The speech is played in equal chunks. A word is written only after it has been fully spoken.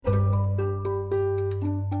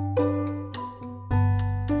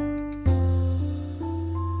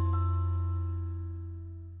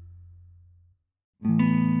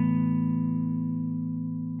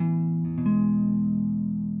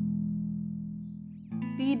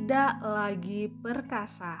Tidak lagi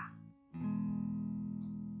perkasa.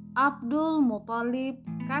 Abdul Muthalib,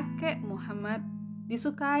 kakek Muhammad,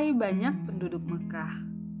 disukai banyak penduduk Mekah.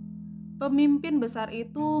 Pemimpin besar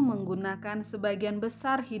itu menggunakan sebagian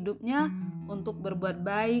besar hidupnya untuk berbuat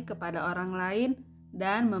baik kepada orang lain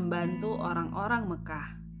dan membantu orang-orang Mekah.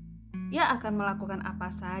 Ia akan melakukan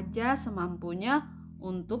apa saja semampunya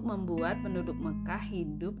untuk membuat penduduk Mekah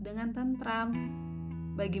hidup dengan tentram.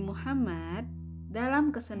 Bagi Muhammad,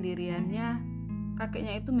 dalam kesendiriannya,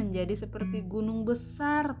 kakeknya itu menjadi seperti gunung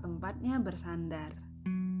besar tempatnya bersandar.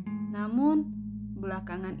 Namun,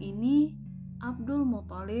 belakangan ini Abdul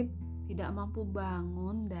Muthalib tidak mampu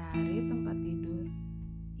bangun dari tempat tidur.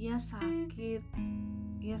 Ia sakit.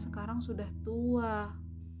 Ia sekarang sudah tua.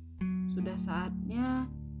 Sudah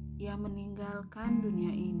saatnya ia meninggalkan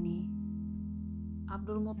dunia ini.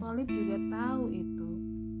 Abdul Muthalib juga tahu itu.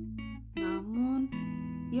 Namun,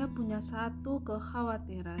 ia punya satu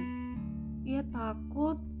kekhawatiran. Ia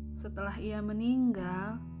takut setelah ia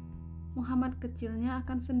meninggal, Muhammad kecilnya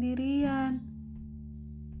akan sendirian.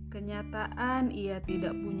 Kenyataan ia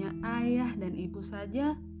tidak punya ayah dan ibu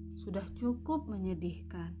saja sudah cukup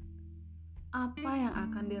menyedihkan. Apa yang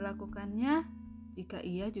akan dilakukannya jika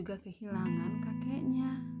ia juga kehilangan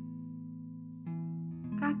kakeknya?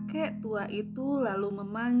 Kakek tua itu lalu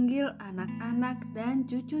memanggil anak-anak dan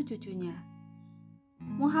cucu-cucunya.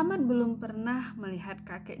 Muhammad belum pernah melihat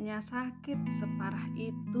kakeknya sakit separah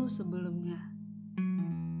itu sebelumnya.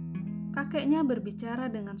 Kakeknya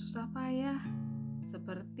berbicara dengan susah payah,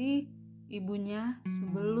 seperti ibunya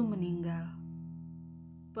sebelum meninggal.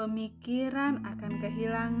 Pemikiran akan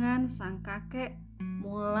kehilangan sang kakek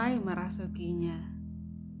mulai merasukinya.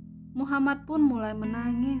 Muhammad pun mulai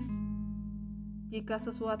menangis. Jika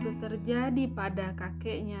sesuatu terjadi pada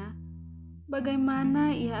kakeknya,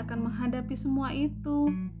 bagaimana ia akan menghadapi semua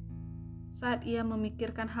itu? Saat ia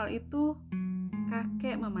memikirkan hal itu,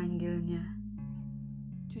 kakek memanggilnya.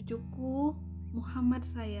 "Cucuku, Muhammad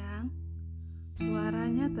sayang."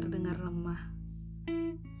 Suaranya terdengar lemah.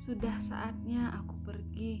 "Sudah saatnya aku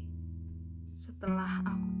pergi. Setelah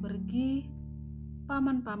aku pergi,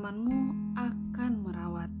 paman-pamanmu akan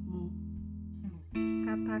merawatmu.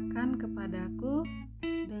 Katakan kepadaku,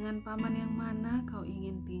 dengan paman yang mana kau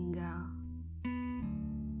ingin tinggal?"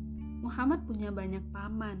 Muhammad punya banyak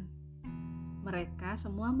paman. Mereka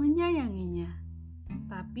semua menyayanginya.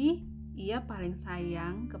 Tapi ia paling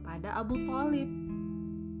sayang kepada Abu Thalib.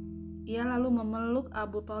 Ia lalu memeluk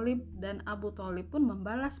Abu Thalib dan Abu Thalib pun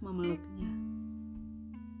membalas memeluknya.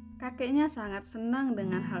 Kakeknya sangat senang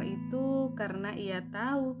dengan hal itu karena ia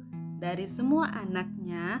tahu dari semua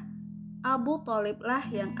anaknya, Abu Thaliblah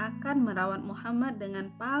yang akan merawat Muhammad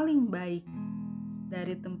dengan paling baik.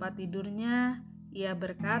 Dari tempat tidurnya, ia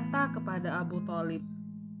berkata kepada Abu Thalib,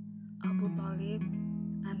 "Abu Thalib,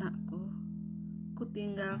 anakku,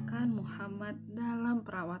 kutinggalkan Muhammad dalam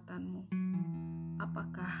perawatanmu.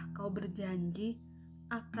 Apakah kau berjanji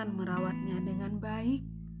akan merawatnya dengan baik?"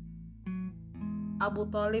 Abu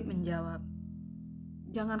Thalib menjawab,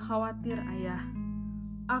 "Jangan khawatir, ayah.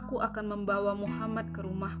 Aku akan membawa Muhammad ke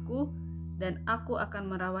rumahku dan aku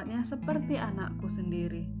akan merawatnya seperti anakku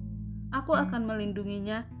sendiri. Aku akan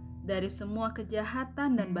melindunginya dari semua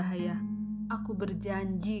kejahatan dan bahaya. Aku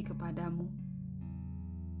berjanji kepadamu."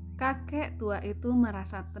 Kakek tua itu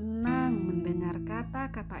merasa tenang mendengar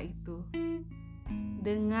kata-kata itu.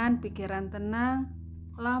 Dengan pikiran tenang,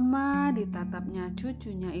 lama ditatapnya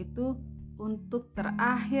cucunya itu untuk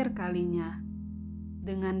terakhir kalinya.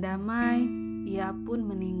 Dengan damai, ia pun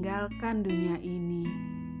meninggalkan dunia ini.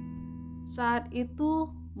 Saat itu,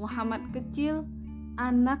 Muhammad kecil,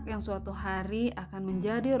 anak yang suatu hari akan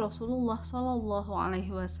menjadi Rasulullah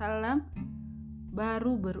SAW,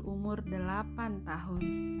 baru berumur 8 tahun.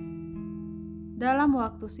 Dalam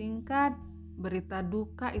waktu singkat, berita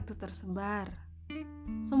duka itu tersebar.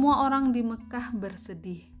 Semua orang di Mekah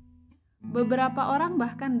bersedih. Beberapa orang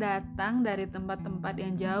bahkan datang dari tempat-tempat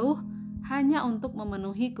yang jauh hanya untuk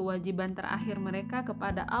memenuhi kewajiban terakhir mereka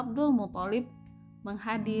kepada Abdul Muthalib,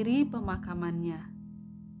 menghadiri pemakamannya.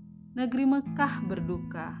 Negeri Mekah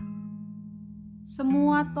berduka.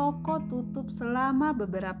 Semua toko tutup selama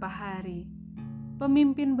beberapa hari.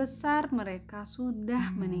 Pemimpin besar mereka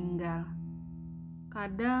sudah meninggal.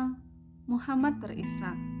 Kadang Muhammad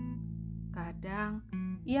terisak. Kadang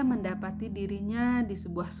ia mendapati dirinya di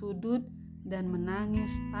sebuah sudut dan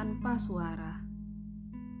menangis tanpa suara.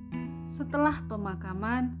 Setelah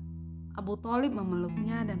pemakaman, Abu Thalib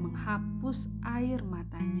memeluknya dan menghapus air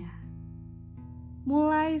matanya.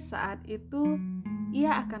 Mulai saat itu,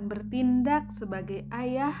 ia akan bertindak sebagai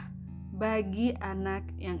ayah bagi anak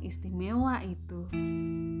yang istimewa itu.